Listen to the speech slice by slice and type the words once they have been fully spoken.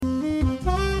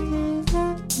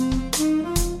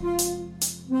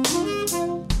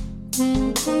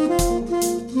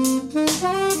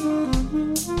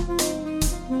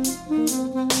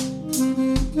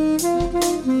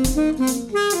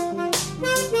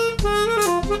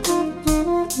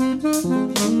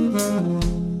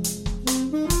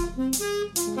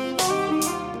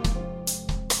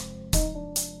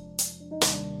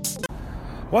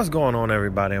What's going on,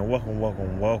 everybody, and welcome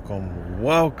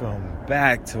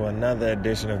back to another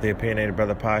edition of the Opinionated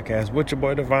Brother Podcast with your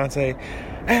boy Devontae,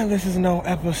 and this is no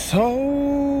episode.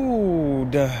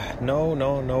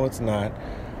 No, it's not.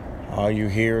 All you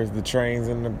hear is the trains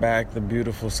in the back, the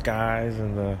beautiful skies,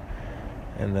 and the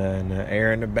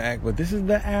air in the back. But this is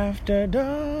the After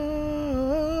Dark,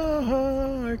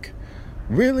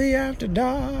 really after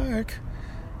dark,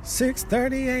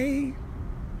 6:38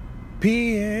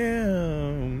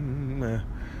 p.m.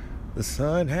 The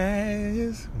sun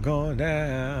has gone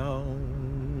down.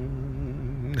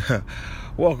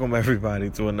 Welcome everybody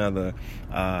to another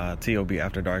T.O.B.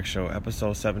 After Dark show,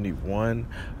 episode 71.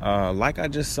 Like I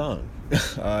just sung,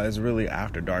 it's really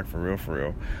after dark for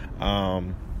real.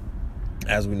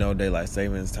 As we know, daylight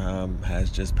savings time has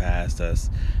just passed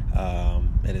us.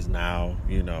 It is now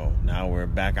we're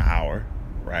back an hour,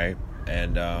 right?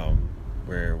 And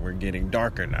we're getting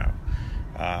darker now.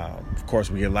 Of course,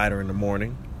 we get lighter in the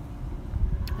morning,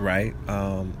 right?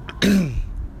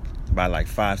 By like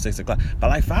 5-6 o'clock. By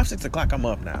like 5-6 o'clock, I'm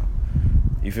up now.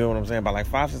 You feel what I'm saying? By like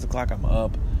 5-6 o'clock, I'm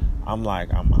up. I'm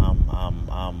like,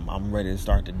 I'm ready to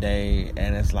start the day,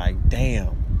 and it's like,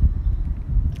 damn.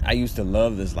 I used to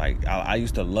love this. Like, I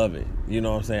used to love it. You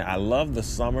know what I'm saying? I love the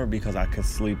summer because I could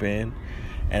sleep in,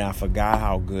 and I forgot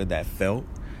how good that felt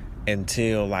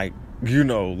until like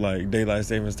daylight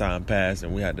savings time passed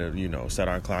and we had to, set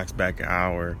our clocks back an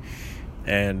hour,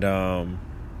 and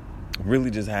really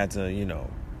just had to,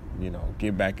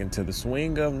 get back into the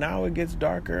swing of now it gets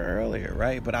darker earlier,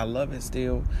 right? But I love it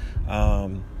still.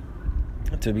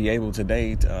 To be able to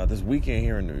date this weekend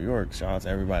here in New York. Shout out to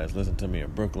everybody that's listening to me in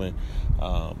Brooklyn,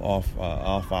 all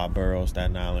five boroughs,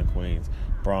 Staten Island, Queens,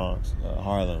 Bronx,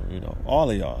 Harlem,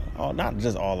 all of y'all, not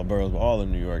just all the boroughs, but all of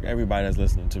New York, everybody that's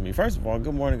listening to me. First of all,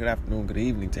 good morning, good afternoon, good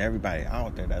evening to everybody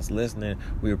out there that's listening.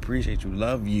 We appreciate you,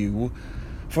 love you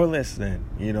for listening,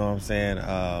 you know what I'm saying?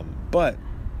 But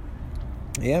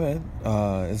yeah, man,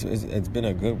 it's been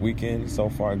a good weekend so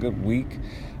far, a good week.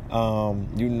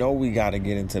 We got to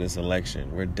get into this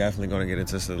election. We're definitely going to get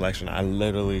into this election. I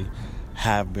literally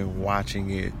have been watching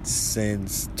it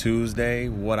since Tuesday.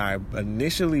 What I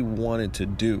initially wanted to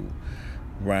do,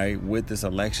 right, with this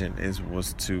election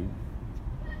was to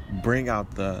bring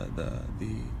out the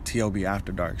T.O.B.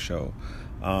 After Dark show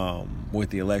with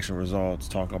the election results,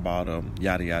 talk about them,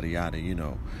 yada, yada,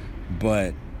 yada,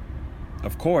 But,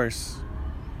 of course,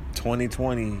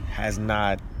 2020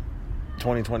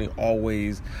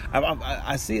 always,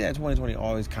 I see that 2020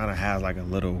 always kind of has like a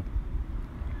little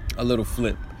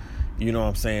flip, you know what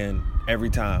I'm saying, every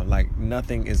time. Like,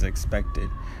 nothing is expected,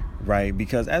 right?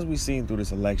 Because as we've seen through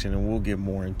this election, and we'll get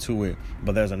more into it,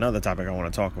 but there's another topic I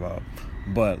want to talk about.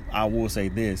 But I will say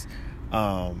this,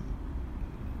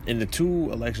 in the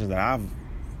two elections that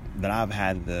I've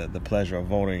had the pleasure of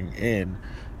voting in,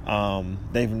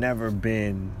 they've never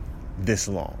been this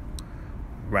long,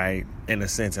 right, in a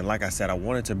sense. And like I said, I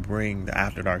wanted to bring the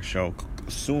After Dark show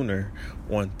sooner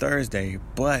on Thursday,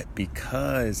 but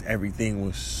because everything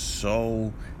was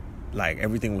still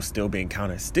being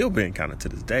counted to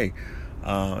this day,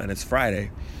 and it's Friday,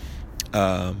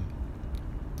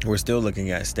 we're still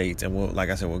looking at states, and we'll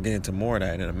get into more of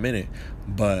that in a minute.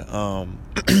 But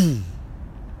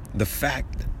the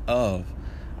fact of,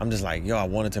 I'm just like, I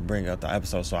wanted to bring up the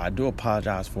episode, so I do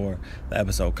apologize for the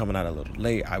episode coming out a little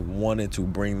late. I wanted to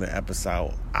bring the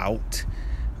episode out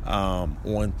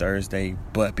on Thursday,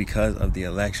 but because of the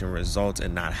election results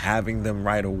and not having them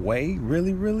right away,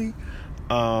 really,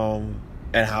 and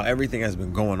how everything has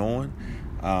been going on,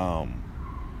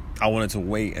 I wanted to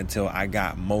wait until I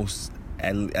got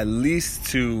at least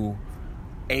to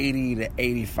 80 to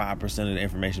 85% of the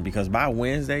information, because by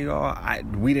Wednesday, y'all,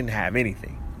 we didn't have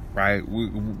anything. Right,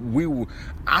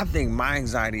 I think my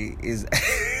anxiety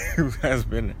has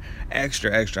been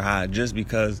extra high, just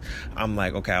because I'm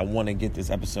like, okay, I want to get this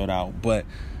episode out, but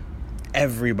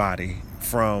everybody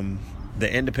from the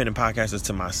independent podcasters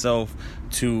to myself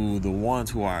to the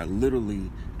ones who are literally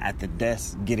at the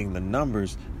desk getting the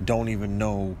numbers don't even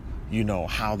know,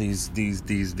 how these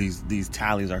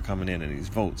tallies are coming in and these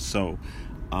votes. So,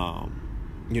 now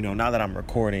that I'm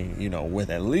recording, with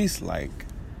at least like,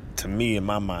 to me, in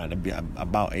my mind, to be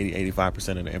about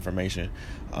 80-85% of the information,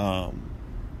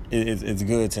 it's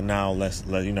good to now let's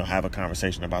have a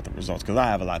conversation about the results, because I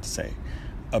have a lot to say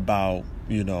about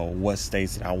what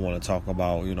states that I want to talk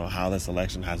about, how this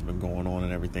election has been going on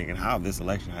and everything, and how this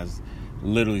election has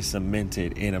literally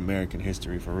cemented in American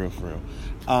history for real.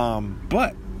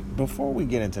 But before we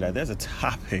get into that, there's a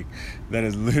topic that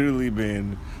has literally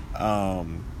been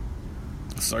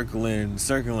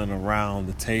circling around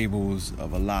the tables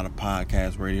of a lot of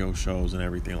podcasts, radio shows, and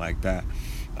everything like that.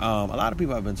 A lot of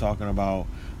people have been talking about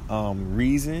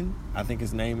Reason, I think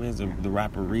his name is, the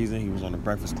rapper Reason. He was on the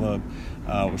Breakfast Club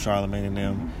with Charlamagne and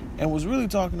them, and was really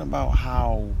talking about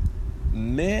how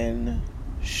men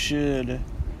should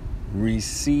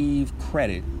receive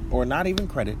credit, or not even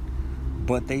credit,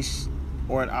 but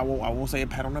I won't say a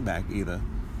pat on the back either,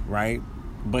 right?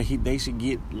 But they should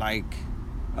get like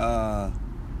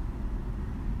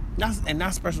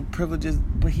not special privileges,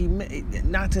 but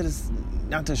not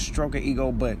to stroke an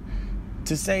ego, but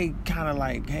to say kind of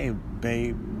like, hey,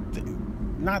 babe,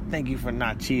 not thank you for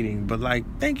not cheating, but like,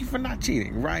 thank you for not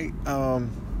cheating, right?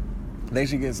 They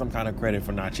should get some kind of credit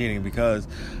for not cheating because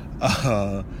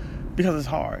it's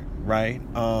hard, right?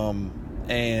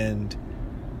 And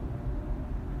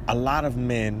a lot of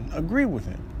men agree with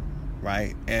him,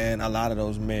 right? And a lot of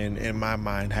those men, in my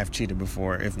mind, have cheated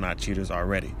before, if not cheaters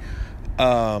already.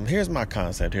 Here's my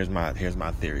concept. Here's my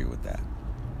theory with that,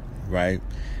 right?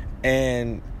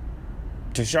 And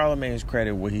to Charlamagne's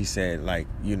credit, what he said, like,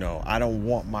 I don't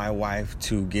want my wife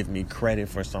to give me credit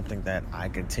for something that I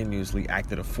continuously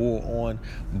acted a fool on,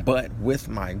 but with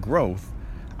my growth,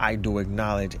 I do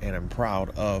acknowledge and am proud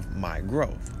of my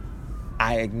growth.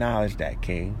 I acknowledge that,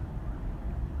 King.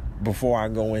 Before I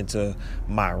go into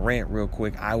my rant real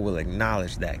quick, I will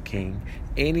acknowledge that, King.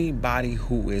 Anybody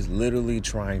who is literally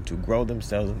trying to grow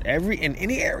themselves in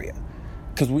any area,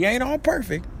 because we ain't all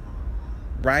perfect,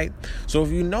 right? So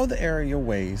if you know the area of your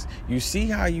ways, you see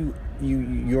how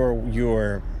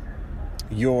your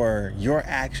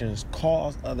actions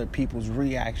cause other people's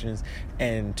reactions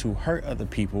and to hurt other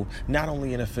people, not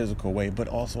only in a physical way, but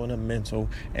also in a mental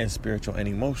and spiritual and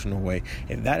emotional way.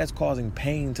 If that is causing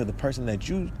pain to the person that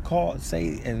you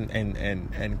say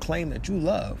and claim that you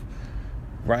love,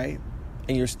 right?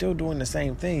 And you're still doing the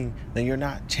same thing, then you're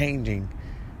not changing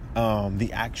the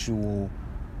actual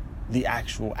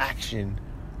action.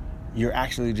 You're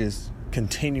actually just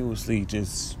continuously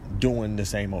just doing the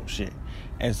same old shit.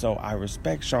 And so I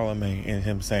respect Charlamagne in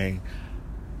him saying,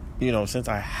 since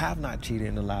I have not cheated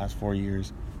in the last 4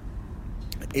 years,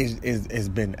 it's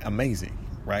been amazing,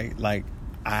 right? Like,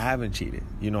 I haven't cheated.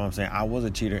 You know what I'm saying? I was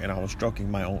a cheater and I was stroking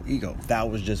my own ego.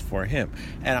 That was just for him.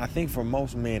 And I think for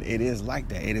most men, it is like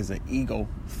that. It is an ego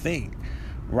thing,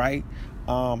 right?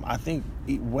 I think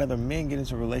whether men get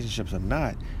into relationships or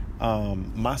not,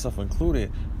 myself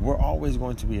included, we're always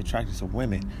going to be attracted to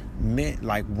women.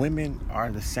 Women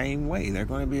are the same way. They're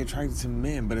going to be attracted to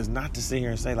men, but it's not to sit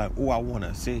here and say like, oh, I want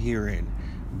to sit here and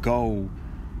go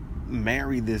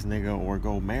marry this nigga or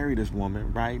go marry this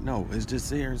woman, right? No, it's just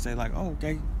sit here and say like, oh,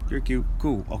 okay, you're cute,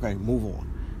 cool, okay, move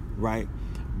on, right?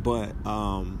 But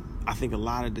I think a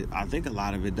lot of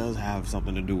it does have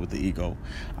something to do with the ego.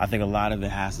 I think a lot of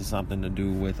it has something to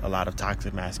do with a lot of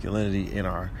toxic masculinity in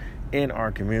our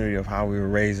community of how we were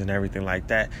raised and everything like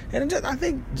that. And I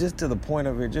think just to the point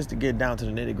of it, just to get down to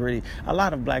the nitty gritty, a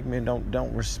lot of black men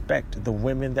don't respect the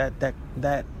women that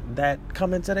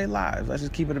come into their lives. Let's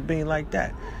just keep it a being like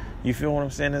that. You feel what I'm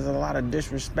saying? There's a lot of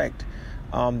disrespect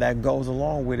that goes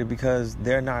along with it because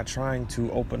they're not trying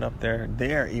to open up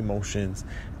their emotions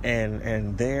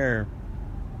and their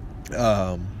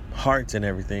hearts and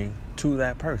everything to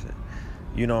that person.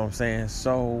 You know what I'm saying?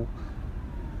 So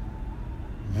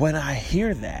when I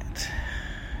hear that,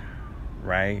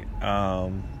 right?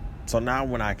 So now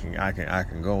when I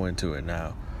can go into it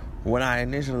now. When I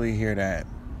initially hear that,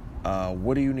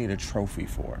 what do you need a trophy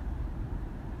for?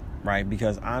 Right?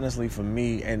 Because honestly, for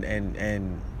me,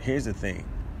 and here's the thing,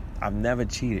 I've never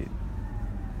cheated,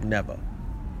 never,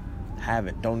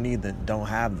 don't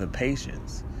have the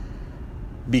patience,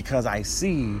 because I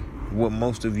see what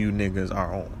most of you niggas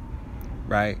are on,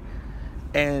 right?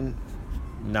 And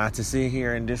not to sit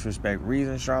here and disrespect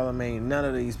Reason, Charlamagne, none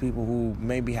of these people who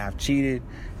maybe have cheated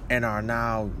and are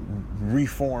now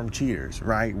reformed cheaters,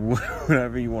 right?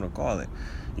 Whatever you want to call it.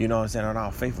 You know what I'm saying? Are now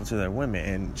faithful to their women.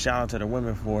 And shout out to the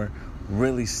women for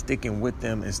really sticking with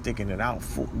them and sticking it out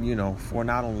for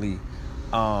not only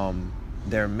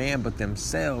their man, but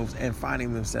themselves, and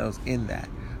finding themselves in that,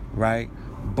 right?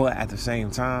 But at the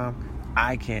same time,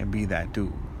 I can't be that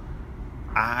dude.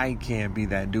 I can't be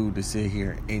that dude to sit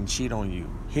here and cheat on you.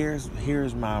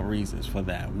 Here's my reasons for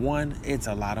that. One, it's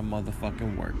a lot of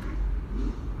motherfucking work.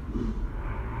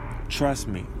 Trust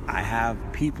me, I have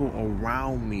people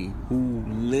around me who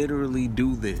literally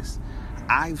do this.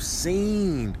 I've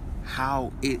seen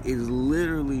how it is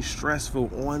literally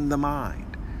stressful on the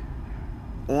mind,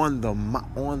 on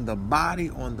the body,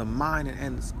 on the mind,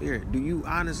 and the spirit. Do you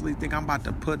honestly think I'm about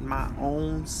to put my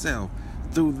own self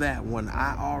through that when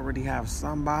I already have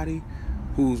somebody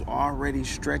who's already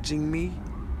stretching me,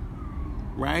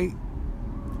 right?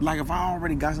 Like, if I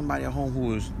already got somebody at home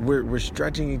who is, we're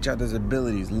stretching each other's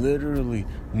abilities, literally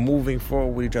moving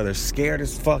forward with each other, scared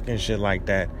as fuck and shit like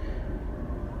that.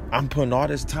 I'm putting all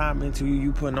this time into you,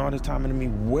 you putting all this time into me.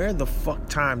 Where the fuck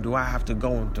time do I have to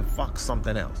go to fuck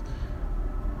something else?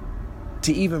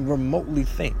 To even remotely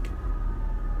think.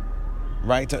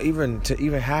 Right? To even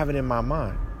have it in my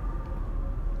mind.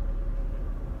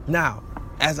 Now,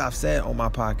 as I've said on my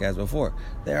podcast before,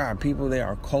 there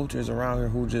are cultures around here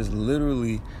who just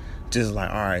literally just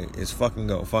like, all right, it's fucking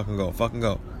go.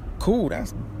 Cool,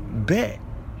 that's bet.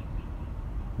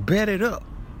 Bet it up.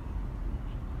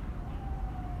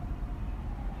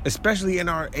 Especially in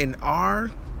our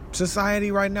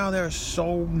society right now, there are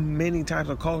so many types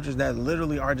of cultures that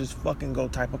literally are just fucking go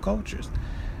type of cultures.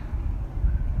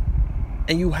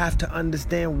 And you have to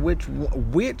understand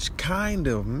which kind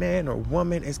of man or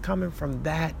woman is coming from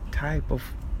that type of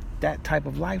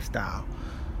lifestyle.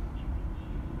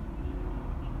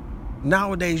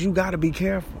 Nowadays, you got to be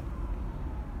careful.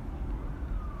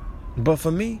 But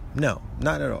for me, no,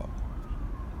 not at all.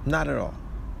 Not at all.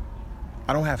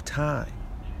 I don't have time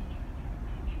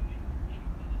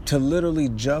to literally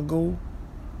juggle.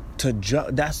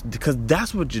 That's because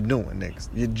that's what you're doing, niggas.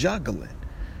 You're juggling.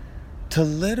 To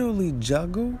literally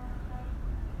juggle.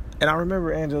 And I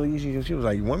remember Angela, she was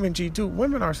like, women cheat too.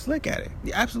 Women are slick at it.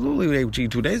 Yeah, absolutely, they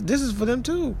cheat too. This is for them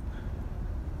too.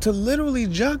 To literally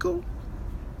juggle,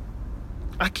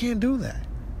 I can't do that.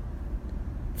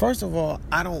 First of all,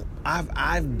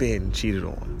 I've been cheated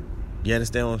on. You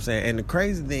understand what I'm saying? And the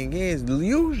crazy thing is,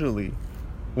 usually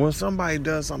when somebody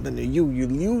does something to you, you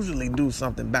usually do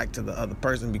something back to the other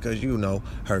person because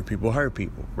hurt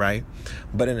people, right?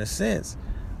 But in a sense,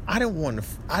 I didn't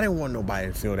want nobody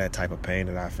to feel that type of pain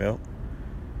that I felt.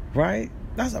 Right?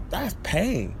 That's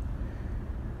pain.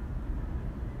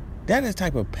 That is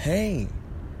type of pain.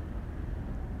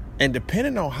 And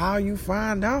depending on how you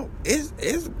find out, it's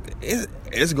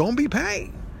gonna be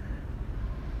pain.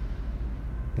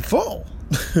 Full.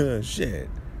 Shit.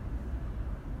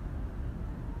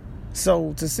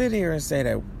 So to sit here and say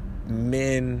that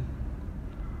men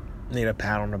need a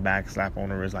pat on the back, slap on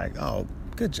the wrist, like, oh,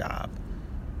 good job.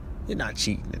 You're not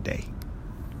cheating today.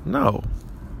 No.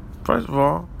 First of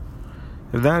all,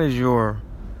 if that is your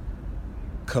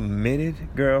committed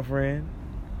girlfriend,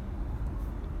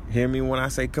 hear me when I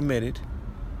say committed.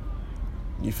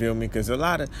 You feel me? Because a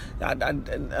lot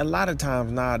of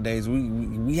times nowadays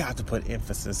we have to put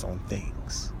emphasis on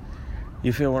things.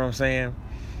 You feel what I'm saying?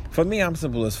 For me, I'm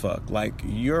simple as fuck. Like,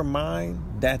 you're mine,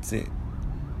 that's it.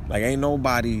 Like, ain't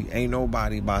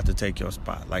nobody about to take your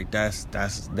spot. Like, that's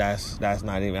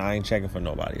not even, I ain't checking for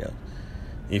nobody else.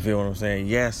 You feel what I'm saying?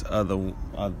 Yes,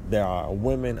 there are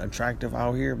women attractive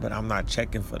out here, but I'm not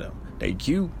checking for them. They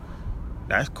cute.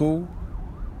 That's cool.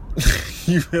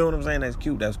 You feel what I'm saying? That's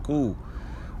cute. That's cool.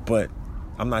 But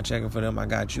I'm not checking for them. I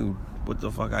got you. What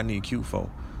the fuck I need cute for?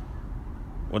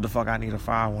 What the fuck I need a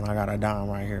 5 when I got a dime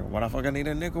right here? What the fuck I need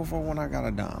a nickel for when I got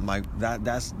a dime? Like,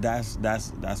 that's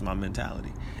my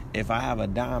mentality. If I have a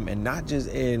dime, and not just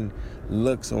in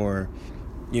looks or,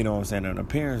 you know what I'm saying, an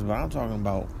appearance, but I'm talking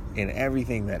about in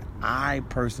everything that I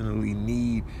personally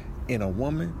need in a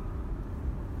woman,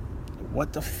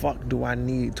 what the fuck do I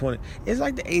need? 20? It's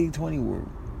like the 80-20 rule.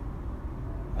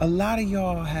 A lot of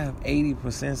y'all have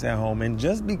 80% at home, and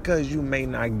just because you may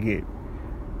not get,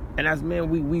 and as men,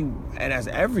 we and as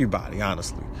everybody,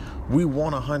 honestly, we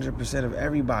want 100% of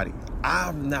everybody.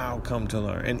 I've now come to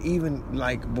learn, and even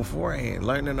like beforehand,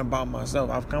 learning about myself,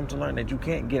 I've come to learn that you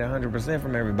can't get 100%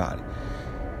 from everybody.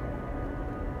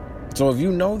 So if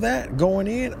you know that going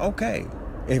in, okay,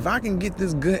 if I can get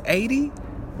this good 80,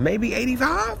 maybe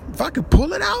 85, if I could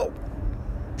pull it out,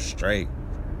 straight.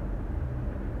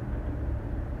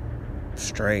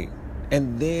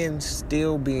 And then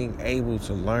still being able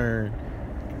to learn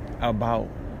about,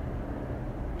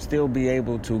 still be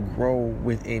able to grow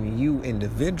within you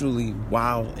individually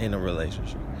while in a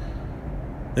relationship.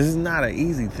 This is not an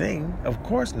easy thing. Of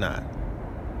course not.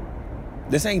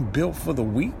 This ain't built for the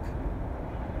weak.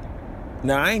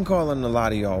 Now, I ain't calling a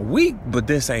lot of y'all weak, but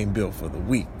this ain't built for the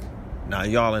weak. Now,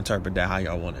 y'all interpret that how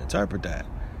y'all want to interpret that.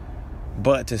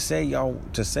 But to say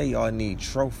y'all need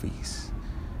trophies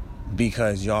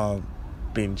because y'all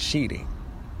been cheating,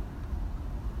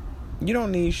 you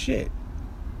don't need shit.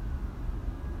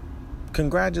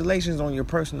 Congratulations on your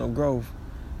personal growth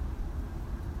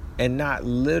and not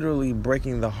literally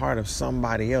breaking the heart of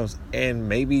somebody else and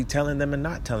maybe telling them and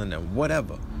not telling them,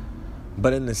 whatever.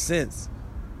 But in a sense,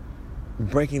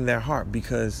 breaking their heart,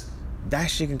 because that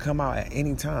shit can come out at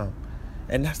any time.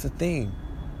 And that's the thing.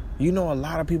 You know, a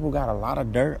lot of people got a lot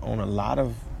of dirt on a lot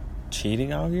of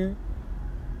cheating out here.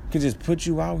 could just put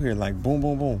you out here like boom,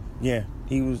 boom, boom. Yeah,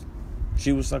 she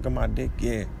was sucking my dick.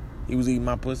 Yeah, he was eating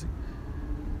my pussy.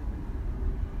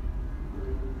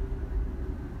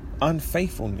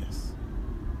 Unfaithfulness.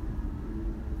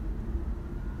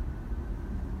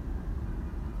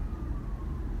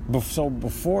 So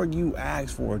before you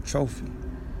ask for a trophy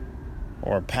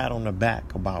or a pat on the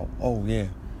back about, oh yeah,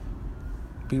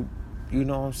 you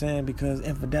know what I'm saying? Because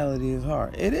infidelity is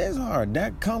hard. It is hard.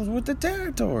 That comes with the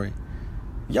territory.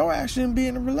 Your ass shouldn't be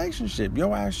in a relationship.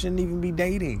 Your ass shouldn't even be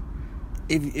dating.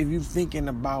 If you even thinking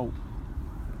about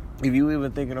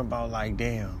like,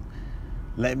 damn,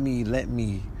 let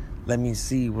me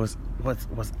see what's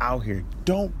out here.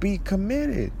 Don't be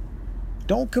committed.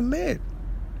 Don't commit.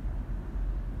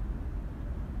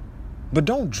 But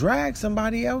don't drag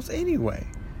somebody else anyway.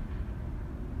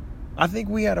 I think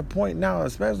we at a point now,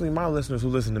 especially my listeners who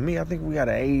listen to me, I think we at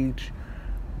an age,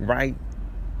 right,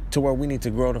 to where we need to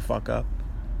grow the fuck up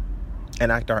and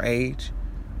act our age.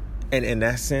 And in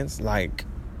that sense, like,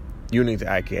 you need to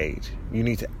act your age. You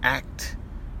need to act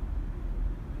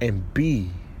and be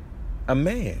a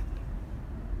man.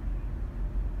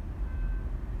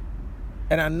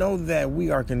 And I know that we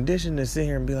are conditioned to sit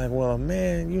here and be like, well,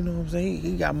 man, you know what I'm saying?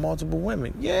 He got multiple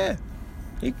women. Yeah.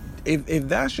 If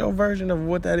that's your version of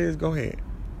what that is, go ahead.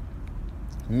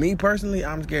 Me personally,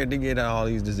 I'm scared to get all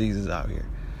these diseases out here.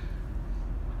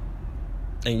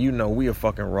 And you know, we a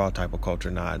fucking raw type of culture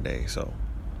nowadays. So,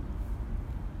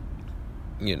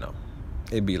 you know,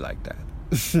 it be like that.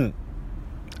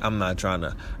 I'm not trying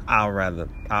to,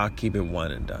 I'll keep it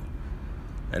one and done.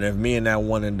 And if me and that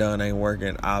one and done ain't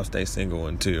working, I'll stay single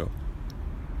until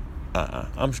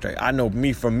I'm straight. I know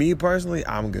for me personally,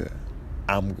 I'm good.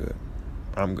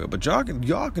 But y'all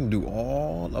can do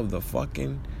all of the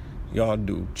fucking, y'all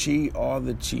do cheat all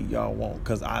the cheat y'all want.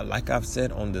 Cause like I've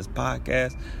said on this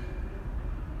podcast,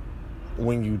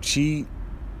 when you cheat,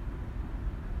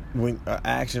 when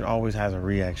action always has a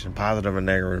reaction, positive or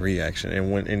negative reaction.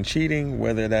 And when in cheating,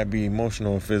 whether that be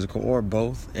emotional or physical or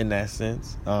both, in that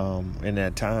sense, in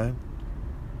that time,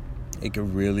 it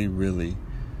could really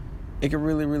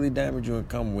damage you and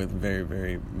come with very,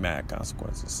 very mad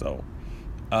consequences. So,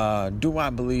 do I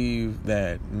believe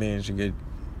that men should get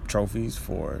trophies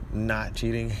for not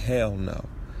cheating? Hell no.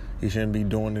 He shouldn't be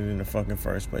doing it in the fucking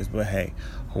first place. But hey,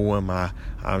 who am I?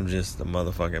 I'm just a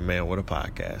motherfucking man with a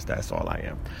podcast. That's all I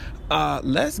am.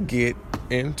 Let's get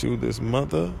into this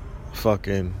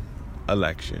motherfucking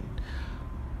election.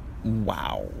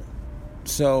 Wow.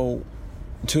 So,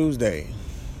 Tuesday,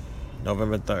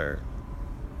 November 3rd,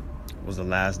 was the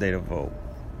last day to vote,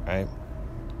 right?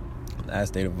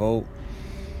 Last day to vote.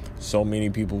 So many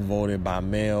people voted by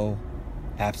mail,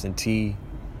 absentee.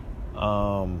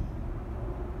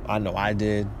 I know I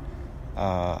did.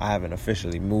 I haven't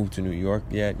officially moved to New York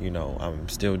yet. You know, I'm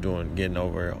still getting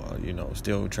over,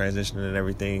 still transitioning and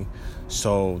everything.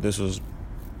 So this was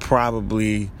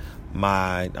probably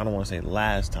I don't want to say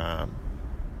last time,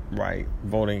 right,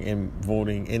 voting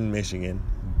in Michigan,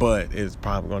 but it's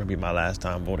probably going to be my last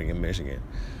time voting in Michigan.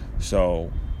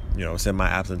 So, said my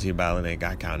absentee ballot ain't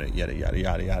got counted, yada, yada,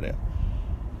 yada, yada.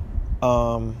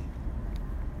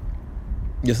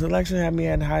 This election had me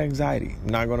at high anxiety. I'm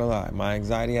not going to lie. My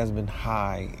anxiety has been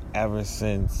high ever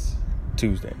since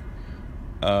Tuesday.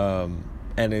 And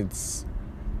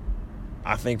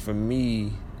I think for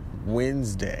me,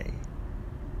 Wednesday,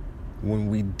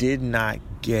 when we did not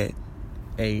get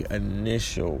a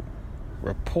initial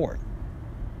report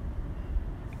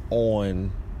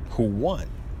on who won,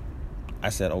 I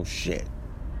said, oh shit.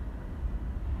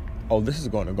 Oh, this is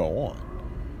going to go on.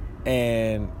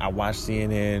 And I watched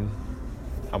CNN.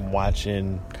 I'm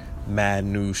watching mad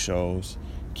news shows,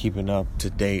 keeping up to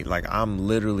date. Like, I'm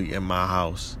literally in my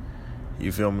house,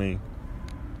 you feel me,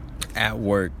 at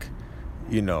work,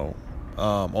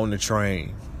 on the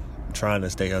train, trying to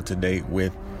stay up to date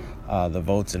with the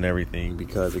votes and everything,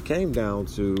 because it came down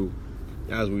to,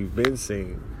 as we've been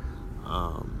seeing,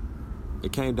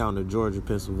 it came down to Georgia,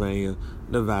 Pennsylvania,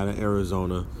 Nevada,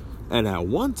 Arizona, and at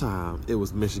one time, it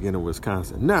was Michigan and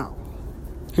Wisconsin. Now,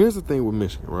 here's the thing with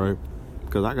Michigan, right?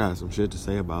 Because I got some shit to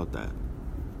say about that.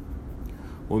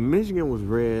 When Michigan was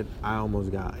red, I almost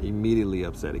got immediately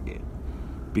upset again.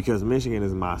 Because Michigan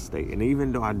is my state. And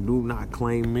even though I do not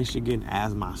claim Michigan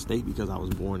as my state because I was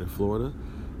born in Florida,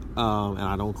 and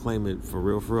I don't claim it for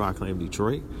real, I claim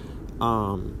Detroit,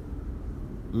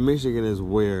 Michigan is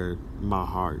where my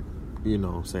heart,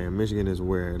 Michigan is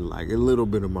where, like, a little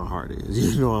bit of my heart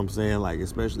is. You know what I'm saying? Like,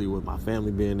 especially with my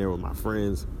family being there, with my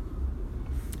friends,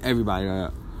 everybody I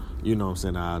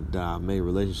made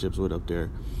relationships with up there,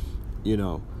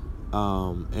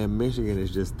 and Michigan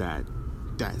is just that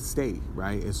that state,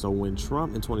 right? And so when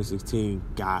Trump in 2016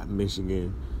 got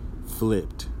Michigan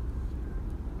flipped,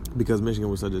 because Michigan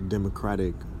was such a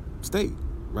Democratic state,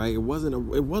 right? It wasn't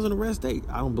a red state,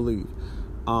 I don't believe.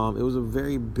 It was a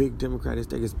very big Democratic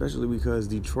state, especially because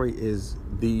Detroit is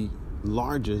the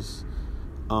largest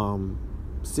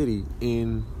city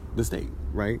in the state,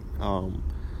 right?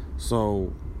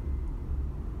 So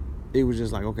it was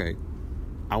just like, okay,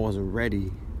 I wasn't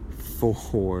ready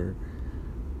for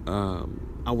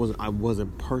I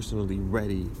wasn't personally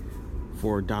ready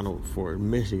for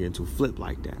Michigan to flip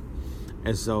like that.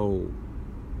 And so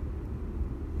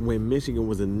when Michigan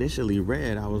was initially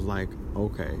red, I was like,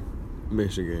 okay,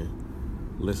 Michigan,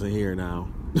 listen here now.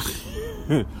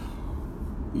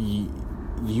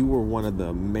 You were one of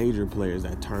the major players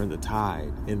that turned the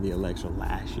tide in the election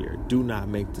last year. Do not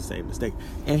make the same mistake.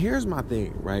 And here's my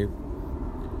thing, right?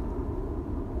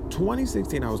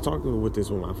 2016, I was talking with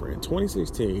my friend.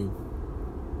 2016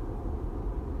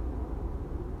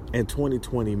 and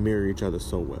 2020 mirror each other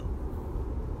so well.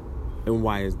 And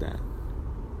why is that?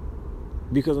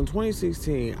 Because in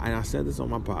 2016, and I said this on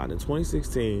my pod, in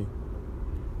 2016,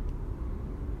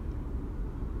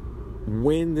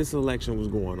 when this election was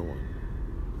going on,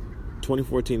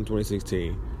 2014 and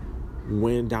 2016,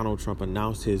 when Donald Trump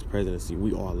announced his presidency,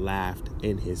 we all laughed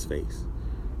in his face.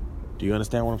 Do you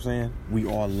understand what I'm saying? We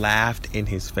all laughed in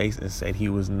his face and said he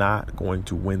was not going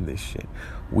to win this shit.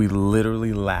 We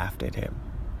literally laughed at him.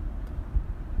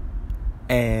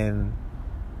 And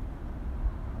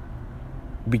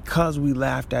because we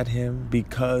laughed at him,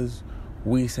 because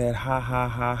we said, ha, ha,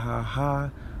 ha, ha, ha,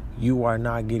 you are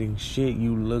not getting shit,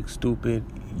 you look stupid,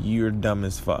 you're dumb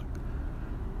as fuck.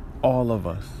 All of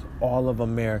us, all of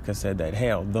America said that.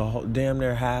 Hell, damn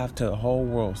near half to the whole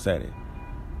world said it.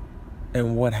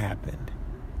 And what happened?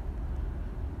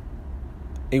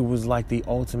 It was like the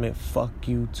ultimate fuck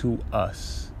you to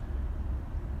us.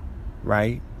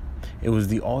 Right? It was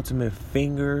the ultimate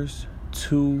fingers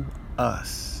to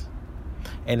us.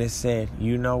 And it said,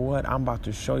 you know what? I'm about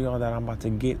to show y'all that I'm about to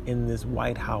get in this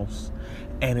White House.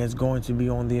 And it's going to be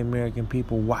on the American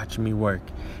people. Watch me work.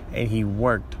 And he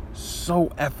worked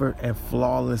so effort and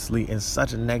flawlessly in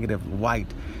such a negative light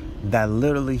that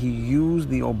literally he used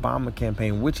the Obama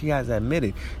campaign, which he has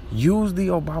admitted, used the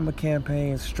Obama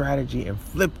campaign strategy and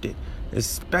flipped it,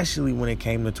 especially when it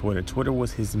came to Twitter. Twitter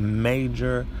was his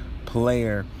major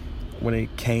player when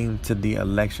it came to the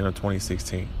election of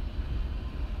 2016.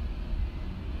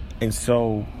 And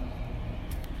so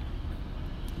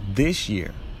this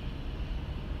year,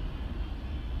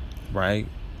 right?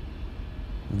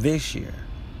 This year,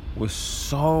 with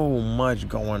so much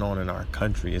going on in our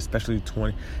country, especially with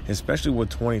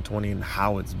 2020 and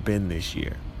how it's been this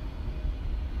year,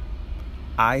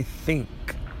 I think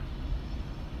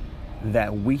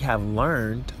that we have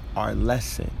learned our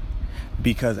lesson.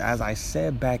 Because as I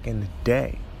said back in the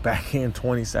day, back in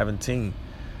 2017,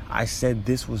 I said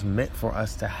this was meant for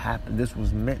us to happen. This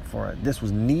was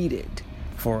needed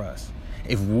for us.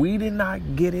 If we did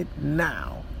not get it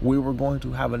now, we were going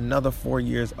to have another 4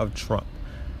 years of Trump.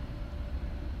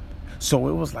 So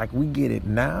it was like, we get it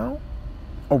now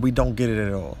or we don't get it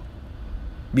at all.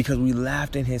 Because we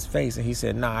laughed in his face and he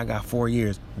said, nah, I got 4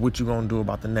 years. What you gonna do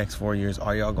about the next 4 years?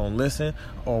 Are y'all gonna listen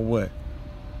or what?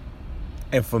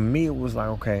 And for me, it was like,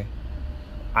 okay,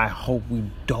 I hope we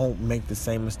don't make the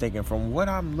same mistake. And from what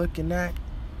I'm looking at,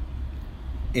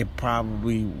 it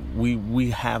probably, we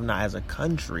have not, as a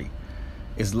country,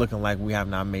 it's looking like we have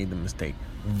not made the mistake,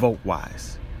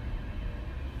 vote-wise.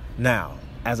 Now,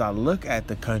 as I look at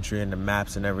the country and the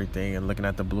maps and everything and looking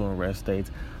at the blue and red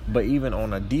states, but even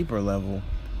on a deeper level,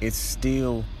 it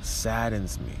still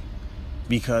saddens me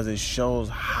because it shows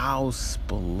how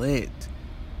split,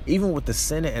 even with the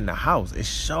Senate and the House, it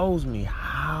shows me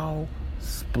how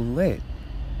split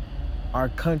our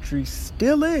country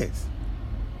still is.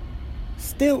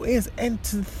 Still is. And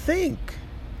to think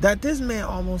that this man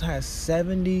almost has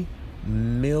 70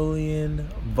 million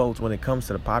votes when it comes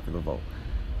to the popular vote.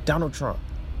 Donald Trump,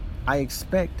 I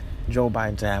expect Joe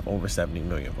Biden to have over 70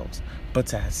 million votes. But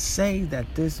to say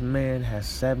that this man has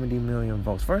 70 million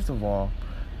votes, first of all,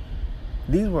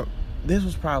 this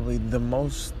was probably the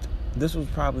most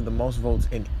votes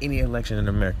in any election in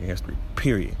American history,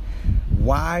 period.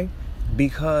 Why?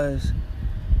 Because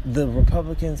the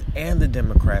Republicans and the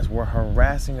Democrats were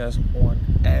harassing us on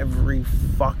every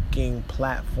fucking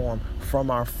platform,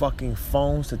 from our fucking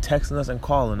phones to texting us and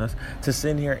calling us, to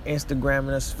sitting here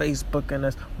Instagramming us, Facebooking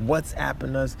us,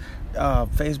 WhatsApping us,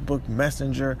 Facebook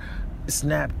Messenger,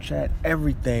 Snapchat,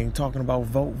 everything, talking about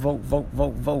vote, vote, vote,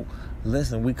 vote, vote.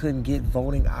 Listen, we couldn't get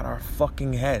voting out our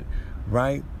fucking head,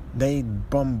 right? They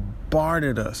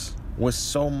bombarded us with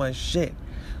so much shit.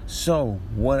 So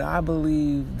what I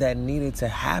believe that needed to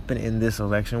happen in this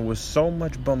election was so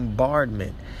much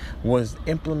bombardment, was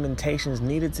implementations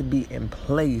needed to be in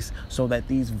place so that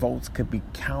these votes could be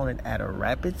counted at a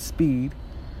rapid speed,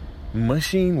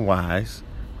 machine-wise,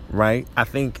 right? I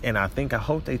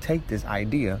hope they take this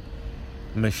idea.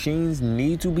 Machines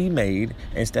need to be made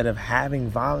instead of having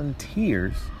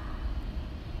volunteers,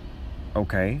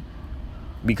 okay?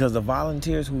 Because the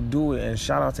volunteers who do it, and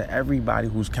shout out to everybody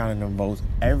who's counting them votes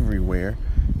everywhere.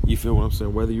 You feel what I'm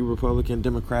saying? Whether you're Republican,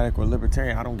 Democratic, or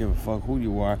Libertarian, I don't give a fuck who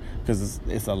you are, because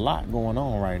it's a lot going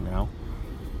on right now.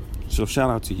 So shout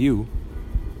out to you.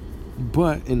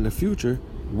 But in the future,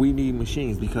 we need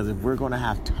machines, because if we're going to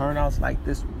have turnouts like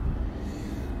this,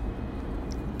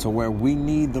 to where we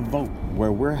need the vote,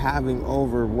 where we're having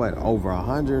over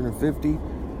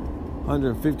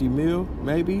 150 mil,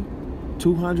 maybe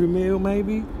 200 mil,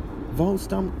 maybe votes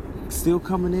still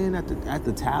coming in at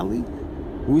the tally.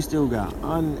 We still got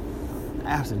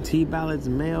absentee ballots,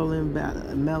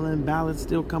 mail-in ballots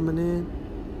still coming in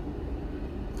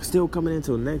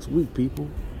till next week, people.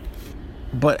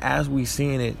 But as we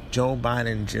seeing it, Joe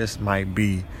Biden just might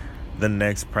be the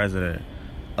next president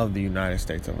of the United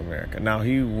States of America. Now,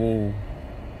 he will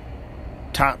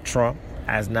top Trump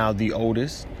as now the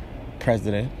oldest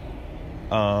president,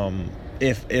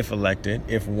 if elected,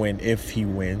 if he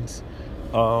wins.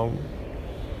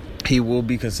 He will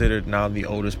be considered now the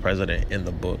oldest president in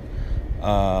the book.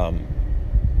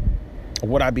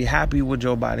 Would I be happy with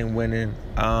Joe Biden winning?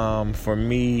 For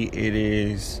me, it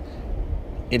is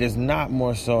not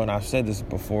more so, and I've said this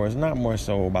before, it's not more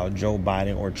so about Joe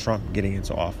Biden or Trump getting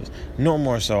into office. No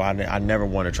more so, I never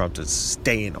wanted Trump to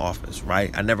stay in office,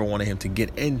 right? I never wanted him to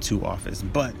get into office.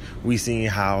 But we seen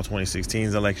how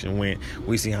 2016's election went.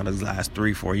 We seen how the last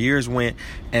 3-4 years went.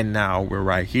 And now we're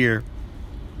right here.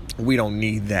 We don't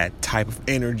need that type of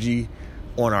energy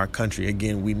on our country.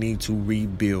 Again, we need to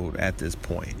rebuild at this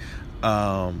point.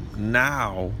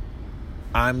 Now,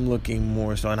 I'm looking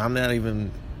more so, and I'm not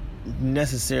even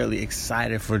necessarily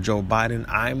excited for Joe Biden.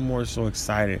 I'm more so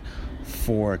excited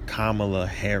for Kamala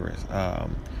Harris,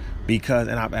 because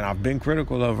I've been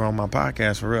critical of her on my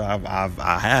podcast, for real.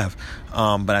 I have,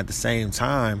 but at the same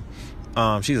time,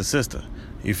 she's a sister.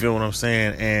 You feel what I'm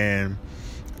saying? And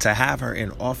to have her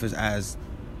in office as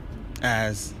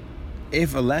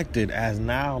if elected as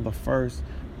now the first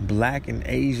Black and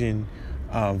Asian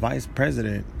vice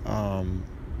president,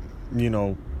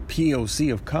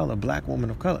 POC of color, Black woman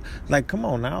of color. Like, come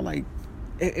on now. Like,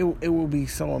 it will be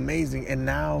so amazing. And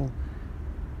now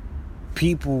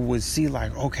people would see,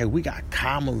 like, okay, we got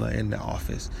Kamala in the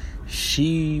office.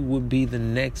 She would be the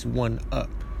next one up.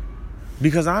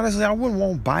 Because honestly, I wouldn't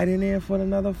want Biden in for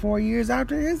another 4 years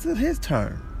after his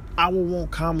term. I would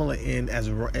want Kamala in as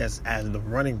the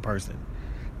running person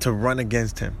to run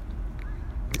against him.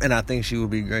 And I think she would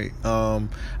be great. I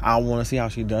want to see how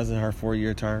she does in her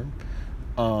 4-year term.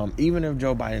 Even if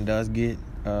Joe Biden does get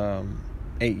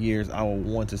 8 years, I will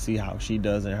want to see how she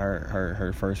does in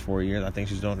her first 4 years. I think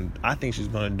she's going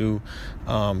to do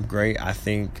great. I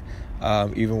think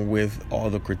even with all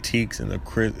the critiques and the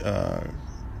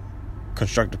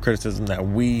constructive criticism that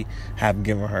we have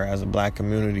given her as a Black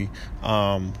community,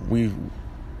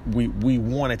 we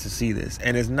wanted to see this.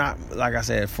 And it's not, like I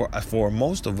said, for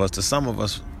most of us, to some of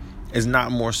us, it's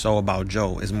not more so about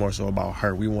Joe. It's more so about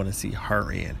her. We want to see her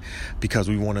in, because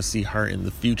we want to see her in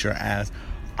the future as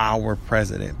our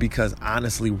president. Because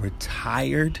honestly, we're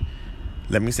tired.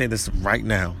 Let me say this right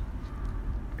now.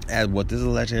 As what this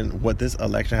election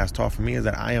has taught for me is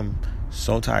that I am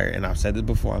so tired, and I've said this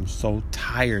before, I'm so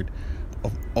tired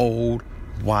of old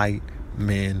white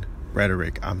men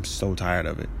rhetoric. I'm so tired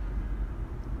of it.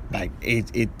 Like,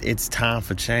 it's time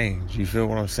for change. You feel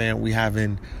what I'm saying? We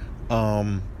having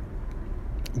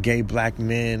gay Black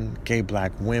men, gay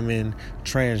Black women,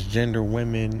 transgender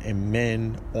women and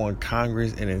men on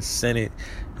Congress and in Senate.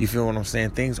 You feel what I'm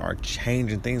saying? Things are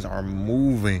changing. Things are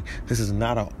moving. This is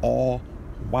not an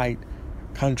all-white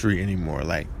country anymore.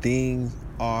 Like, things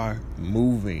are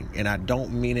moving. And I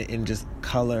don't mean it in just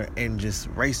color and just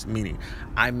race meaning.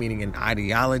 I'm meaning in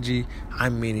ideology.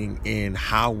 I'm meaning in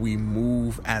how we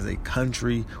move as a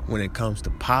country when it comes to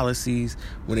policies,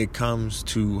 when it comes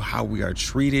to how we are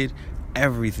treated.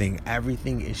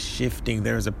 Everything is shifting.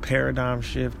 There's a paradigm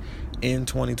shift in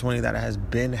 2020 that has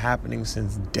been happening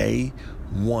since day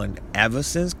one. Ever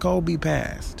since Kobe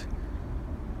passed,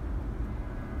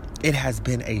 it has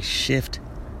been a shift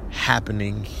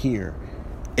happening here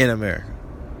in America,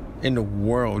 in the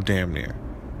world, damn near.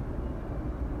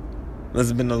 This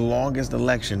has been the longest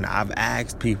election. I've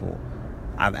asked people,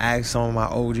 I've asked some of my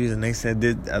OGs, and they said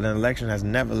that an election has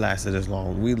never lasted as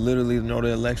long. We literally know the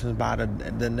elections by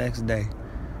the next day.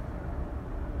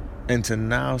 And to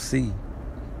now see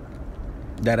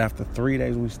that after 3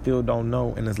 days we still don't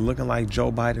know, and it's looking like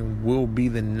Joe Biden will be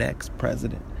the next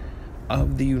president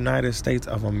of the United States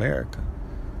of America.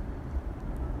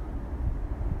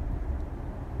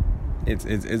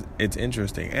 It's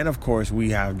interesting. And of course we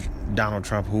have Donald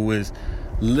Trump, who is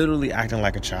literally acting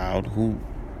like a child, who,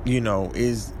 you know,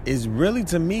 is really,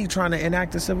 to me, trying to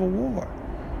enact a civil war,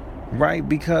 right?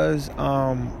 Because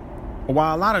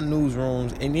while a lot of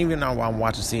newsrooms, and even now while I'm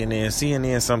watching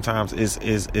CNN sometimes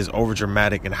is over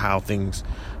dramatic in how things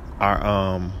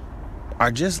are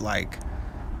just like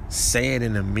said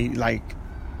in the media. Like,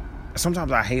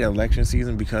 sometimes I hate election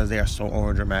season because they are so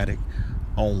over dramatic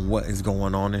on what is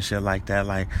going on and shit like that.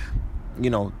 Like, you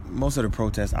know, most of the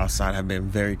protests outside have been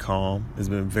very calm. It's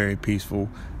been very peaceful.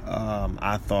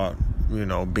 I thought, you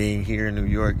know, being here in New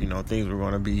York, you know, things were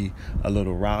going to be a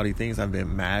little rowdy. Things have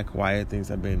been mad quiet. Things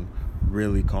have been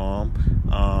really calm.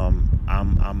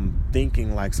 I'm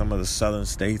thinking like some of the southern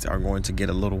states are going to get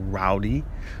a little rowdy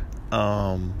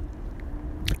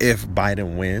if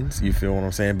Biden wins. You feel what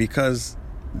I'm saying? Because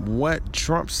what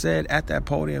Trump said at that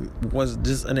podium was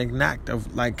just an act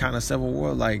of like kind of civil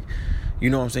war. Like, you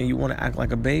know what I'm saying? You want to act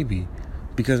like a baby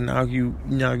because now you're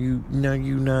not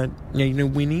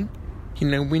winning. You're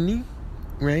not winning,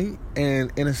 right?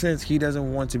 And in a sense, he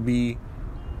doesn't want to be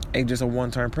just a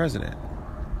one-term president.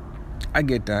 I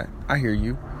get that. I hear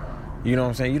you. You know what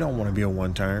I'm saying? You don't want to be a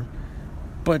one-term,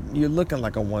 but you're looking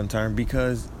like a one-term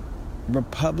because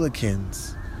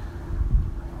Republicans.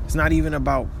 It's not even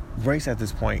about race at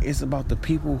this point. It's about the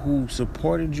people who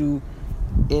supported you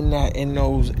in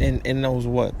those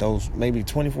maybe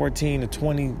 2014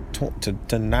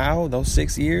 to now, those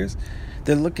 6 years.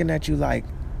 They're looking at you like,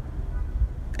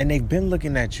 and they've been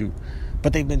looking at you,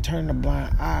 but they've been turning a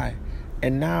blind eye,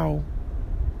 and now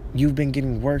you've been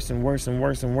getting worse and worse and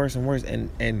worse and worse and worse,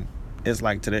 and it's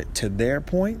like to their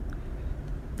point,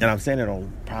 and I'm saying it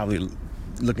on probably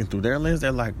looking through their lens,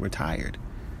 they're like, we're tired.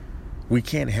 We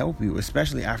can't help you,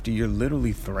 especially after you're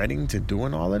literally threatening to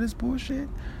doing all of this bullshit.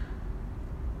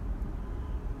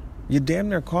 You're damn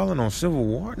near calling on civil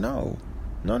war? No.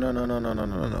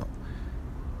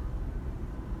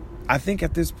 I think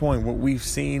at this point, what we've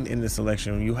seen in this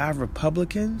election, you have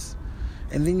Republicans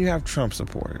and then you have Trump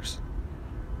supporters,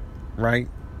 right?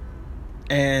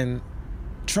 And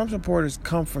Trump supporters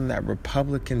come from that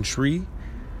Republican tree.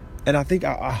 And I think,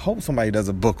 I hope somebody does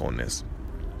a book on this,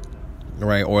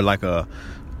 right? Or like a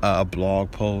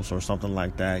blog post or something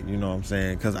like that, you know what I'm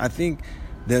saying? Because I think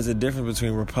there's a difference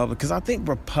between Republicans. Because I think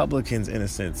Republicans, in a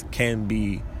sense, can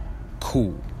be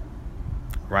cool,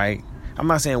 right? I'm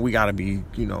not saying we got to be,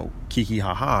 you know, kiki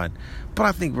ha-ha, but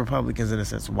I think Republicans, in a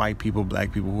sense, white people,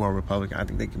 black people who are Republican, I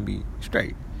think they can be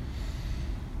straight.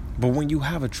 But when you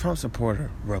have a Trump supporter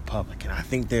Republican, I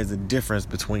think there's a difference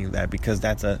between that, because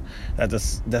that's a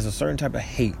certain type of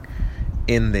hate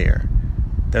in there.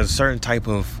 There's a certain type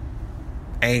of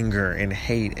anger and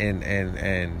hate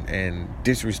and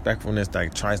disrespectfulness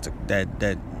that tries to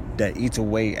that eats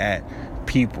away at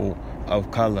people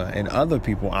of color and other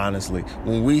people. Honestly,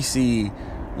 when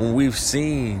we've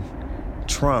seen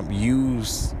Trump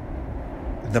use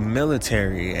the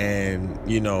military and,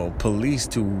 you know, police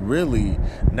to really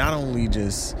not only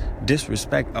just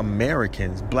disrespect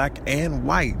Americans, black and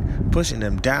white, pushing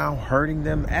them down, hurting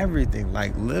them, everything,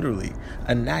 like literally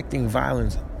enacting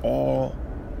violence all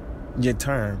your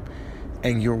term,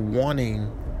 and you're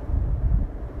wanting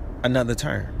another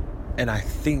term. And I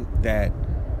think that,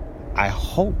 I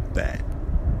hope that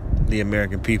the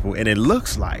American people, and it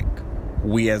looks like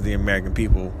we as the American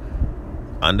people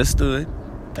understood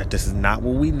that this is not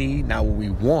what we need, not what we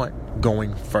want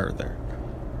going further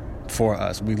for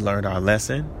us. We learned our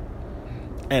lesson.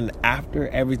 And after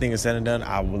everything is said and done,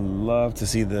 I would love to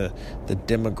see the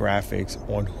demographics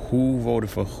on who voted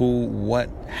for who, what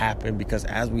happened. Because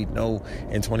as we know,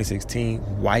 in 2016,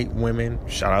 white women,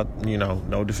 shout out, you know,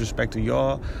 no disrespect to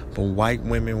y'all, but white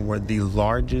women were the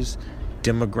largest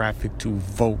demographic to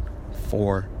vote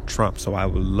for Trump. So I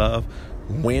would love,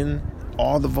 when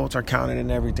all the votes are counted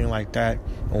and everything like that,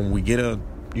 when we get a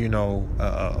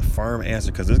firm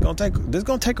answer, because this gonna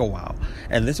take a while,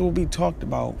 and this will be talked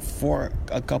about for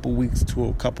a couple weeks to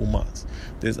a couple months.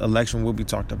 This election will be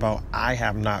talked about. I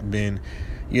have not been,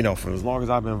 for as long as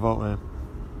I've been voting,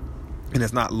 and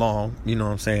it's not long, you know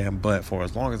what I'm saying, but for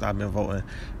as long as I've been voting,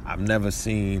 I've never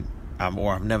seen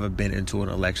or I've never been into an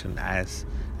election as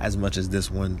much as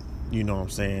this one, you know what I'm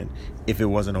saying, if it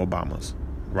wasn't Obama's,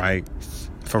 right?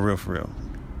 For real,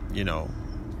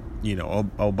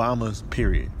 Obama's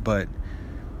period. But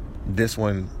this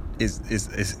one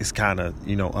is kind of,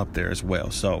 up there as well.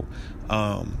 So,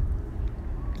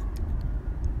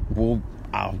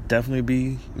 I'll definitely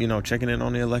be, checking in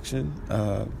on the election,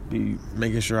 be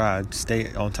making sure I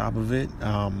stay on top of it.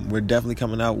 We're definitely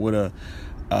coming out with a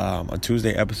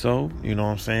Tuesday episode, you know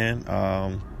what I'm saying?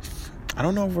 I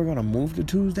don't know if we're going to move to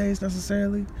Tuesdays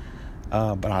necessarily,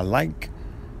 but I like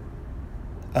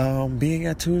being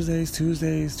at Tuesdays.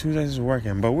 Tuesdays is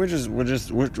working, but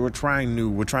we're trying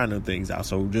new things out,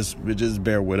 so just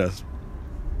bear with us.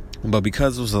 But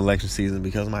because it was election season,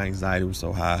 because my anxiety was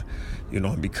so high,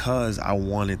 and because I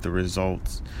wanted the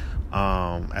results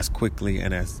as quickly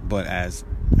and as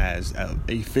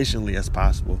efficiently as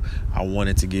possible, I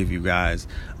wanted to give you guys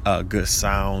a good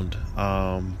sound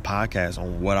podcast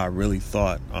on what I really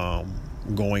thought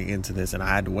going into this. And I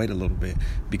had to wait a little bit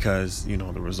because the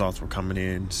results were coming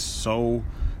in so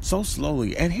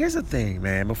slowly. And here's the thing,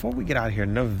 man, before we get out of here,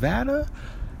 Nevada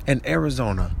and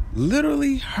Arizona,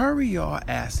 literally hurry y'all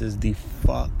asses the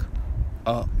fuck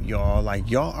up, y'all. Like,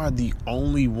 y'all are the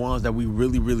only ones that we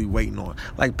really, really waiting on.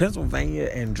 Like, Pennsylvania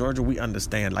and Georgia, we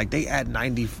understand. Like, they at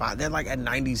 95, they're like at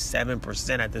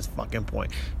 97% at this fucking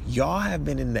point. Y'all have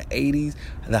been in the 80s,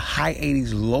 the high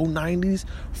 80s, low 90s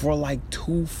for like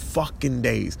 2 fucking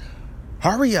days.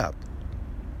 Hurry up.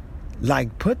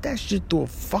 Like, put that shit through a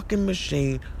fucking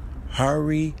machine.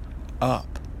 Hurry up.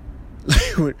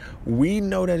 We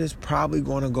know that it's probably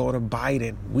going to go to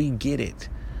Biden. We get it,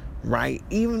 right?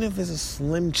 Even if it's a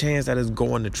slim chance that it's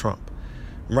going to Trump,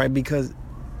 right? Because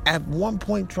at one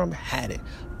point Trump had it,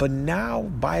 but now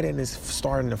Biden is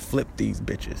starting to flip these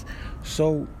bitches.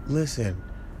 So listen,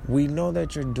 we know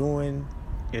that you're doing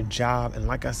your job, and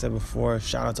like I said before,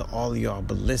 shout out to all of y'all.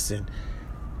 But listen,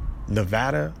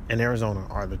 Nevada and Arizona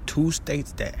are the 2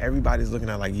 states that everybody's looking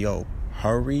at like, yo,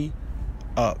 hurry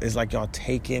up. It's like y'all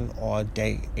taking all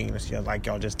day. It's like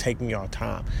y'all just taking your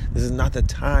time. This is not the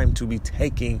time to be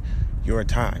taking your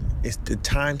time. It's the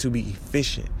time to be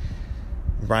efficient,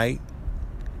 right?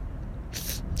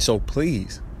 So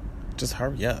please, just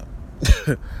hurry up.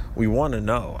 We want to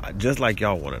know, just like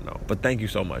y'all want to know. But thank you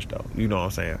so much, though. You know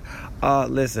what I'm saying?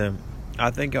 Listen,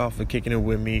 I thank y'all for kicking it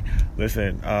with me.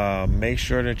 Listen, make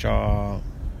sure that y'all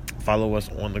follow us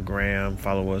on the gram,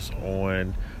 follow us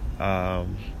on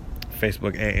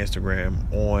Facebook and Instagram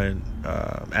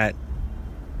at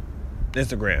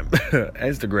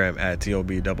Instagram at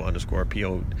T.O.B.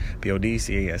 _PODCAST,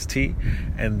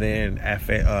 and then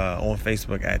on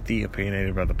Facebook at The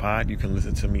Opinionated Brother Pod. You can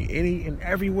listen to me any and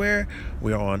everywhere.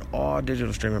 We are on all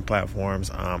digital streaming platforms,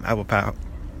 Apple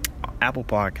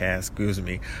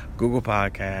Podcasts, Google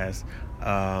Podcasts,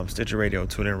 Stitcher Radio,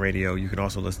 TuneIn Radio. You can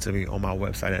also listen to me on my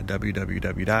website at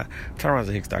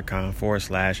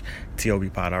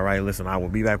www.tyronzahicks.com/TOB pod. All right, listen, I will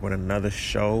be back with another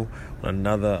show,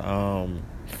 another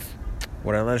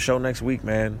show next week,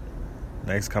 man.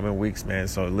 Next coming weeks, man.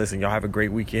 So listen, y'all have a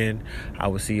great weekend. I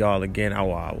will see y'all again.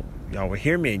 Y'all will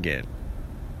hear me again.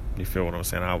 You feel what I'm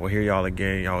saying? I will hear y'all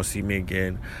again. Y'all will see me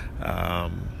again.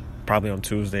 Probably on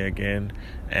Tuesday again,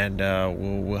 and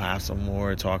we'll have some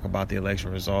more talk about the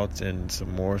election results and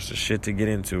some more shit to get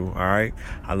into. All right,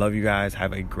 I love you guys.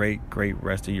 Have a great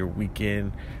rest of your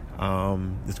weekend.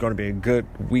 It's going to be a good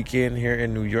weekend here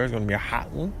in New York. It's going to be a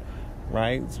hot one,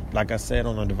 right? Like I said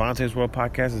on the Devontae's World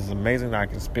podcast, it's amazing that I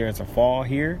can experience a fall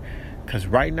here, because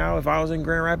right now, if I was in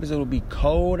Grand Rapids, it would be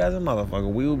cold as a motherfucker.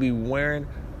 We would be wearing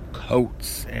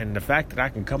coats, and the fact that I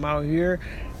can come out here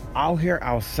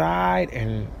outside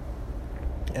and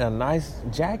in a nice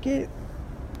jacket,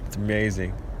 it's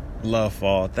amazing. Love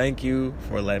fall. Thank you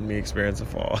for letting me experience a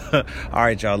fall. All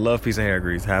right, y'all. Love, peace, and hair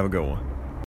grease. Have a good one.